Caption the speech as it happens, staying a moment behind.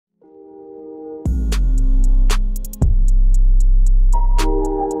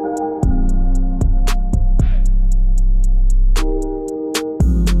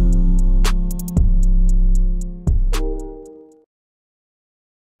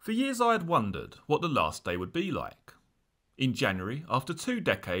For years I had wondered what the last day would be like. In January, after 2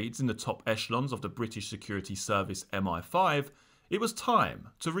 decades in the top echelons of the British Security Service MI5, it was time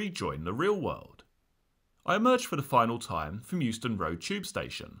to rejoin the real world. I emerged for the final time from Euston Road tube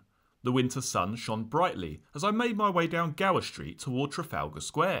station. The winter sun shone brightly as I made my way down Gower Street toward Trafalgar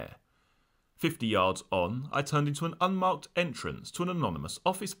Square. 50 yards on, I turned into an unmarked entrance to an anonymous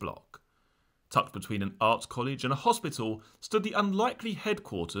office block. Tucked between an arts college and a hospital stood the unlikely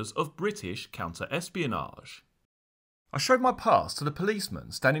headquarters of British counter-espionage. I showed my pass to the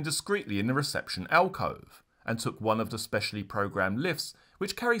policeman standing discreetly in the reception alcove and took one of the specially programmed lifts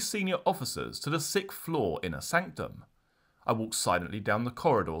which carry senior officers to the 6th floor inner sanctum. I walked silently down the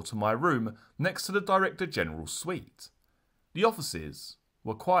corridor to my room next to the Director General's suite. The offices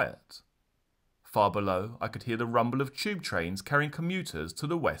were quiet. Far below, I could hear the rumble of tube trains carrying commuters to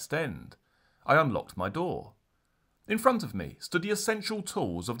the West End. I unlocked my door. In front of me stood the essential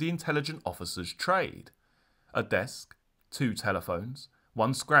tools of the intelligent officer's trade. A desk, 2 telephones,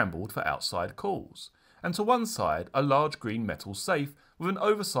 one scrambled for outside calls, and to one side a large green metal safe with an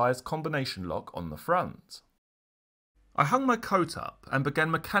oversized combination lock on the front. I hung my coat up and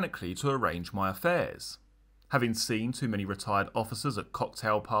began mechanically to arrange my affairs. Having seen too many retired officers at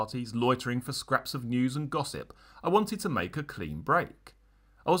cocktail parties loitering for scraps of news and gossip, I wanted to make a clean break.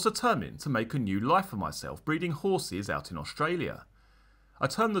 I was determined to make a new life for myself breeding horses out in Australia. I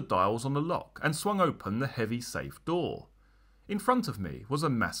turned the dials on the lock and swung open the heavy safe door. In front of me was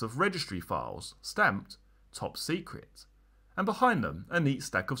a mass of registry files, stamped Top Secret, and behind them a neat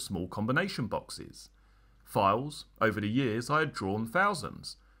stack of small combination boxes. Files, over the years I had drawn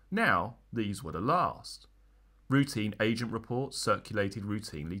thousands. Now these were the last. Routine agent reports circulated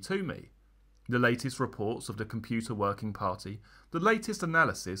routinely to me. The latest reports of the Computer Working Party, the latest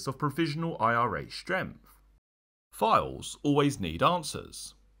analysis of provisional IRA strength. Files always need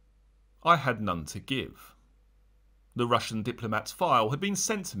answers. I had none to give. The Russian diplomat's file had been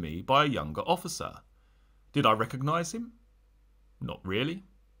sent to me by a younger officer. Did I recognise him? Not really.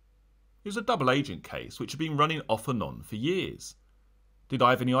 It was a double agent case which had been running off and on for years. Did I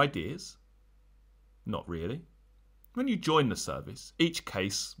have any ideas? Not really. When you join the service, each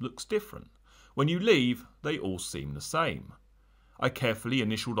case looks different. When you leave, they all seem the same. I carefully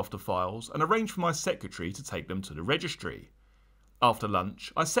initialled off the files and arranged for my secretary to take them to the registry. After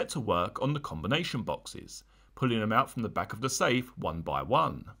lunch, I set to work on the combination boxes, pulling them out from the back of the safe one by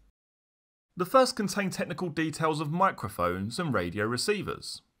one. The first contained technical details of microphones and radio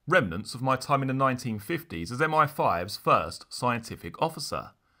receivers, remnants of my time in the 1950s as MI5's first scientific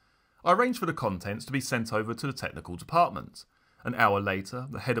officer. I arranged for the contents to be sent over to the technical department. An hour later,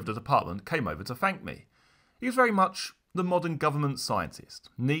 the head of the department came over to thank me. He was very much the modern government scientist,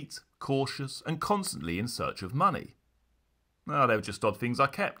 neat, cautious, and constantly in search of money. "Oh, they were just odd things I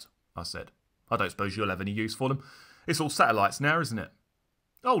kept," I said. "I don't suppose you'll have any use for them. It's all satellites now, isn't it?"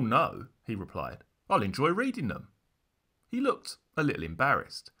 "Oh no," he replied. "I'll enjoy reading them." He looked a little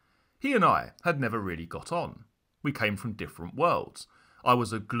embarrassed. He and I had never really got on. We came from different worlds. I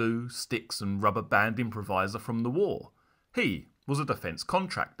was a glue, sticks and rubber band improviser from the war. He was a defence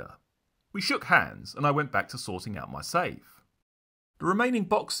contractor. We shook hands and I went back to sorting out my safe. The remaining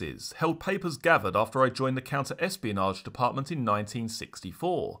boxes held papers gathered after I joined the counter-espionage department in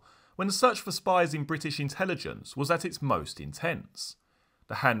 1964, when the search for spies in British intelligence was at its most intense.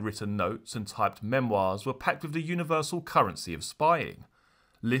 The handwritten notes and typed memoirs were packed with the universal currency of spying.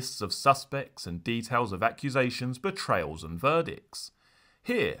 Lists of suspects and details of accusations, betrayals and verdicts.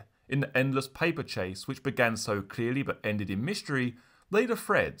 Here, in the endless paper chase which began so clearly but ended in mystery, lay the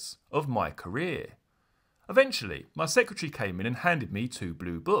threads of my career. Eventually, my secretary came in and handed me 2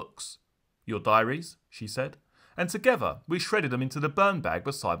 blue books. "Your diaries," she said, and together we shredded them into the burn bag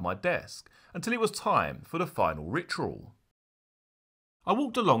beside my desk until it was time for the final ritual. I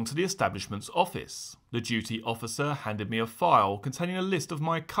walked along to the establishment's office. The duty officer handed me a file containing a list of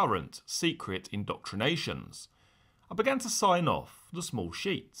my current secret indoctrinations. I began to sign off the small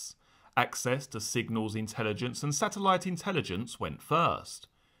sheets. Access to signals intelligence and satellite intelligence went first.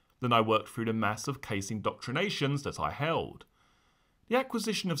 Then I worked through the mass of case indoctrinations that I held. The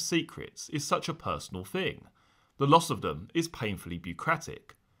acquisition of secrets is such a personal thing. The loss of them is painfully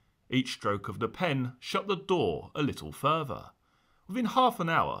bureaucratic. Each stroke of the pen shut the door a little further. Within half an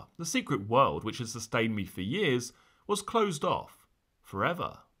hour, the secret world which had sustained me for years was closed off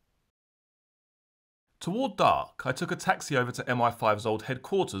forever. Toward dark, I took a taxi over to MI5's old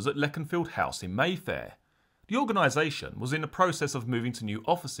headquarters at Leconfield House in Mayfair. The organisation was in the process of moving to new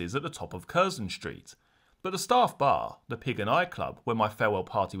offices at the top of Curzon Street, but the staff bar, the Pig and Eye Club, where my farewell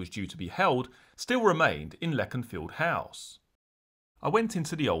party was due to be held, still remained in Leconfield House. I went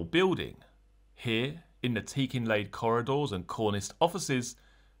into the old building. Here, in the teak-inlaid corridors and corniced offices,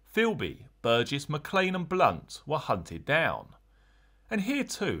 Philby, Burgess, McLean and Blunt were hunted down. And here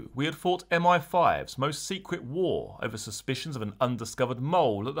too we had fought MI5's most secret war over suspicions of an undiscovered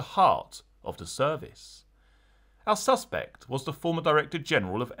mole at the heart of the service. Our suspect was the former Director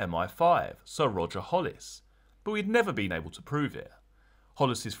General of MI5, Sir Roger Hollis, but we had never been able to prove it.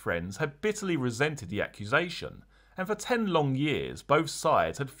 Hollis's friends had bitterly resented the accusation, and for 10 long years both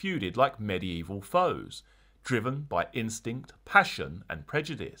sides had feuded like medieval foes, driven by instinct, passion and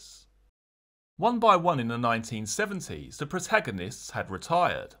prejudice. One by one in the 1970s, the protagonists had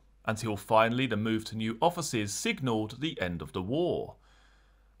retired, until finally the move to new offices signalled the end of the war.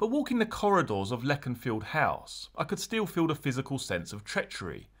 But walking the corridors of Leconfield House, I could still feel the physical sense of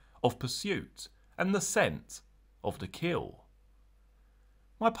treachery, of pursuit, and the scent of the kill.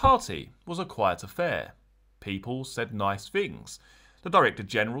 My party was a quiet affair. People said nice things. The Director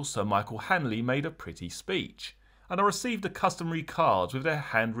General, Sir Michael Hanley, made a pretty speech, and I received the customary cards with their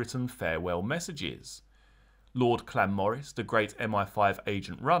handwritten farewell messages. Lord Clanmorris, the great MI5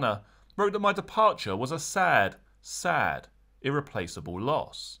 agent runner, wrote that my departure was a sad, sad, irreplaceable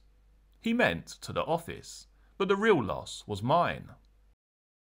loss. He meant to the office, but the real loss was mine.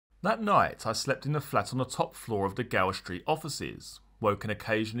 That night I slept in the flat on the top floor of the Gower Street offices, woken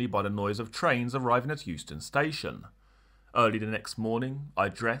occasionally by the noise of trains arriving at Euston Station. Early the next morning I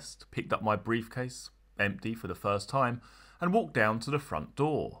dressed, picked up my briefcase, empty for the first time, and walked down to the front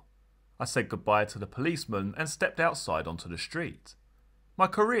door. I said goodbye to the policeman and stepped outside onto the street. My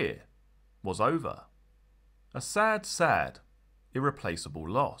career was over. A sad, sad, irreplaceable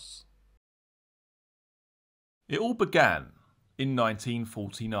loss. It all began in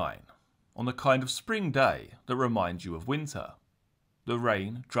 1949, on a kind of spring day that reminds you of winter. The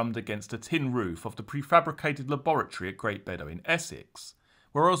rain drummed against the tin roof of the prefabricated laboratory at Great Beddoe in Essex,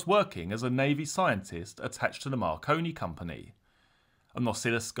 where I was working as a Navy scientist attached to the Marconi Company. An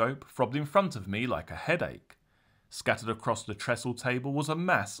oscilloscope throbbed in front of me like a headache. Scattered across the trestle table was a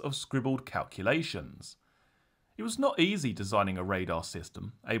mass of scribbled calculations. It was not easy designing a radar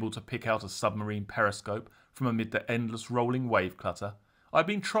system, able to pick out a submarine periscope from amid the endless rolling wave clutter I had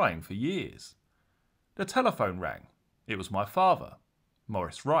been trying for years. The telephone rang. It was my father,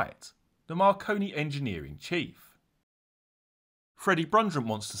 Maurice Wright, the Marconi engineering chief. "Freddie Brundrent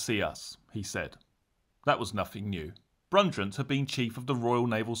wants to see us," he said. That was nothing new. Brundrent had been chief of the Royal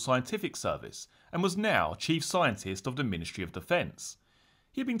Naval Scientific Service and was now chief scientist of the Ministry of Defence.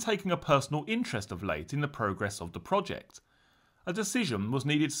 He had been taking a personal interest of late in the progress of the project. A decision was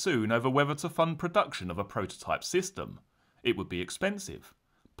needed soon over whether to fund production of a prototype system. It would be expensive.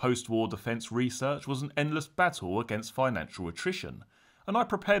 Post-war defence research was an endless battle against financial attrition, and I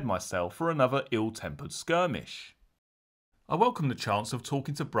prepared myself for another ill-tempered skirmish. I welcomed the chance of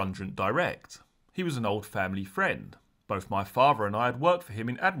talking to Brundrent direct. He was an old family friend. Both my father and I had worked for him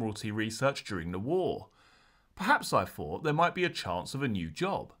in Admiralty research during the war. Perhaps, I thought, there might be a chance of a new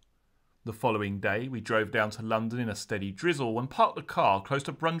job. The following day we drove down to London in a steady drizzle and parked the car close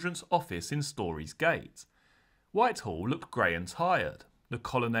to Brundrent's office in Storey's Gate. Whitehall looked grey and tired. The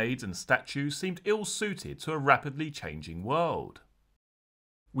colonnades and statues seemed ill-suited to a rapidly changing world.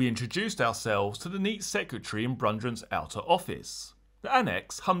 We introduced ourselves to the neat secretary in Brundrent's outer office. The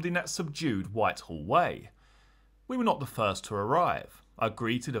annex hummed in that subdued Whitehall way. We were not the first to arrive. I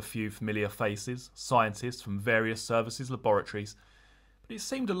greeted a few familiar faces, scientists from various services laboratories, but it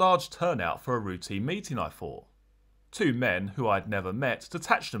seemed a large turnout for a routine meeting, I thought. Two men who I had never met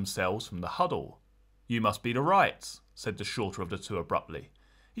detached themselves from the huddle. "You must be the Wrights," said the shorter of the two abruptly.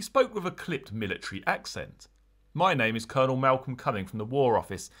 He spoke with a clipped military accent. "My name is Colonel Malcolm Cumming from the War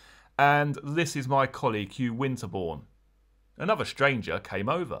Office, and this is my colleague Hugh Winterbourne." Another stranger came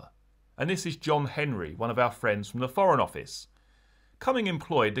over. "And this is John Henry, one of our friends from the Foreign Office." Cumming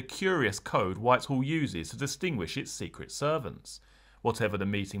employed the curious code Whitehall uses to distinguish its secret servants. Whatever the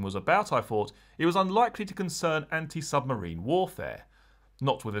meeting was about, I thought, it was unlikely to concern anti-submarine warfare,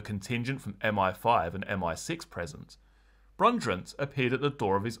 not with a contingent from MI5 and MI6 present. Brundrent appeared at the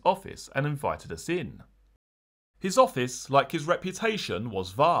door of his office and invited us in. His office, like his reputation,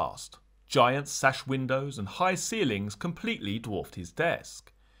 was vast. Giant sash windows and high ceilings completely dwarfed his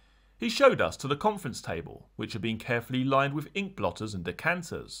desk. He showed us to the conference table, which had been carefully lined with ink blotters and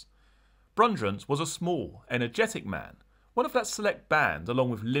decanters. Brundrent was a small, energetic man, one of that select band, along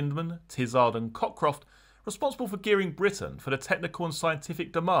with Lindman, Tizard and Cockcroft, responsible for gearing Britain for the technical and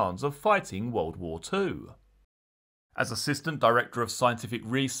scientific demands of fighting World War II. As Assistant Director of Scientific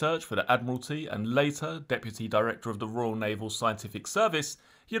Research for the Admiralty and later Deputy Director of the Royal Naval Scientific Service,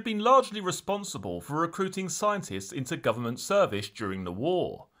 he had been largely responsible for recruiting scientists into government service during the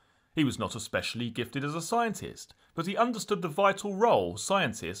war. He was not especially gifted as a scientist, but he understood the vital role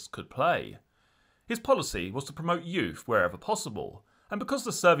scientists could play. His policy was to promote youth wherever possible, and because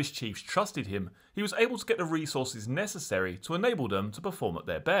the service chiefs trusted him, he was able to get the resources necessary to enable them to perform at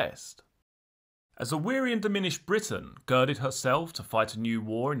their best. As a weary and diminished Britain girded herself to fight a new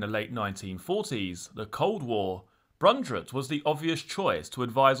war in the late 1940s, the Cold War, Brundrett was the obvious choice to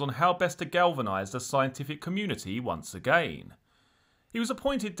advise on how best to galvanise the scientific community once again. He was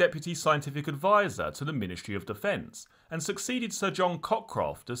appointed Deputy Scientific Advisor to the Ministry of Defence and succeeded Sir John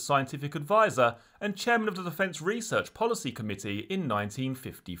Cockcroft as Scientific Advisor and Chairman of the Defence Research Policy Committee in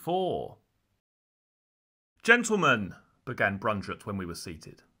 1954. "Gentlemen," began Brundrett when we were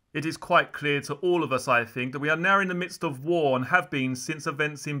seated, "it is quite clear to all of us, I think, that we are now in the midst of war and have been since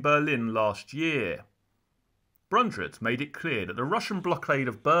events in Berlin last year." Brundrett made it clear that the Russian blockade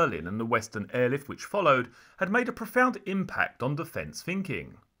of Berlin and the Western airlift which followed had made a profound impact on defence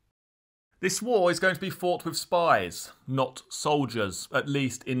thinking. "This war is going to be fought with spies, not soldiers, at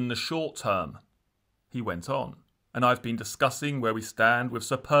least in the short term," he went on, "and I've been discussing where we stand with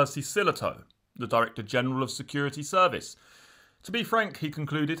Sir Percy Sillitoe, the Director General of Security Service. To be frank," he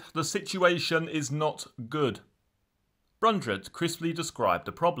concluded, "the situation is not good." Brundrett crisply described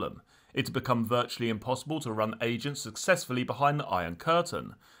the problem. It had become virtually impossible to run agents successfully behind the Iron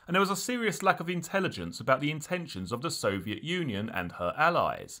Curtain, and there was a serious lack of intelligence about the intentions of the Soviet Union and her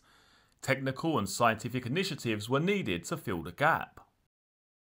allies. Technical and scientific initiatives were needed to fill the gap.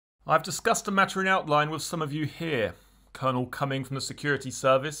 "I've discussed the matter in outline with some of you here. Colonel Cumming from the Security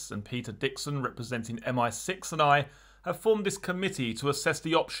Service and Peter Dixon representing MI6 and I have formed this committee to assess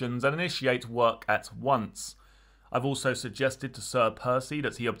the options and initiate work at once. I've also suggested to Sir Percy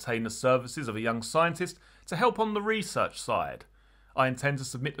that he obtain the services of a young scientist to help on the research side. I intend to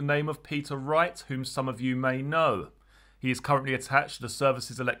submit the name of Peter Wright, whom some of you may know. He is currently attached to the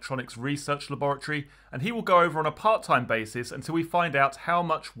Service's Electronics Research Laboratory, and he will go over on a part-time basis until we find out how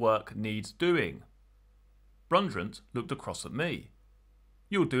much work needs doing." Brundrett looked across at me.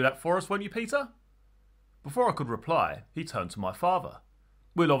 "You'll do that for us, won't you, Peter?" Before I could reply, he turned to my father.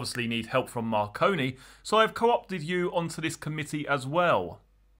 "We'll obviously need help from Marconi, so I have co-opted you onto this committee as well."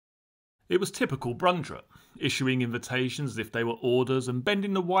 It was typical Brundrett, issuing invitations as if they were orders and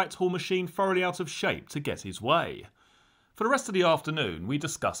bending the Whitehall machine thoroughly out of shape to get his way. For the rest of the afternoon, we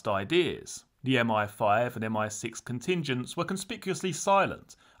discussed ideas. The MI5 and MI6 contingents were conspicuously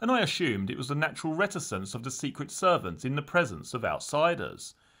silent, and I assumed it was the natural reticence of the Secret Service in the presence of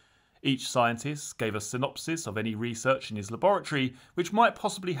outsiders. Each scientist gave a synopsis of any research in his laboratory which might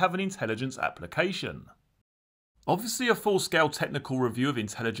possibly have an intelligence application. Obviously, a full-scale technical review of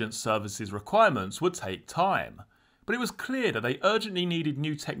intelligence services requirements would take time, but it was clear that they urgently needed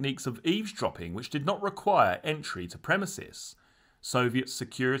new techniques of eavesdropping which did not require entry to premises. Soviet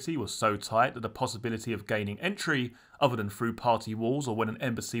security was so tight that the possibility of gaining entry, other than through party walls or when an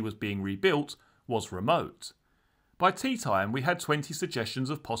embassy was being rebuilt, was remote. By tea time, we had 20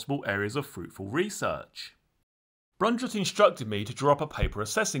 suggestions of possible areas of fruitful research. Brundrett instructed me to draw up a paper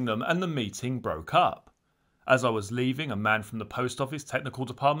assessing them, and the meeting broke up. As I was leaving, a man from the Post Office Technical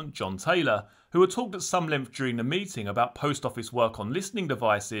Department, John Taylor, who had talked at some length during the meeting about Post Office work on listening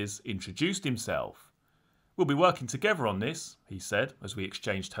devices, introduced himself. "We'll be working together on this," he said, as we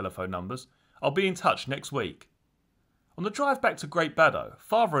exchanged telephone numbers. "I'll be in touch next week." On the drive back to Great Baddow,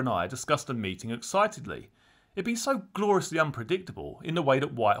 Father and I discussed the meeting excitedly. It had been so gloriously unpredictable in the way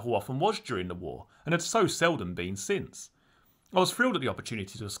that Whitehall often was during the war, and had so seldom been since. I was thrilled at the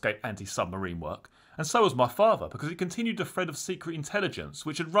opportunity to escape anti-submarine work, and so was my father, because it continued the thread of secret intelligence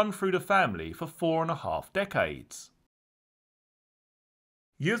which had run through the family for 4.5 decades.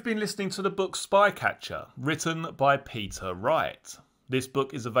 You have been listening to the book Spycatcher, written by Peter Wright. This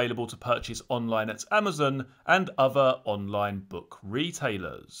book is available to purchase online at Amazon and other online book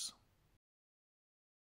retailers.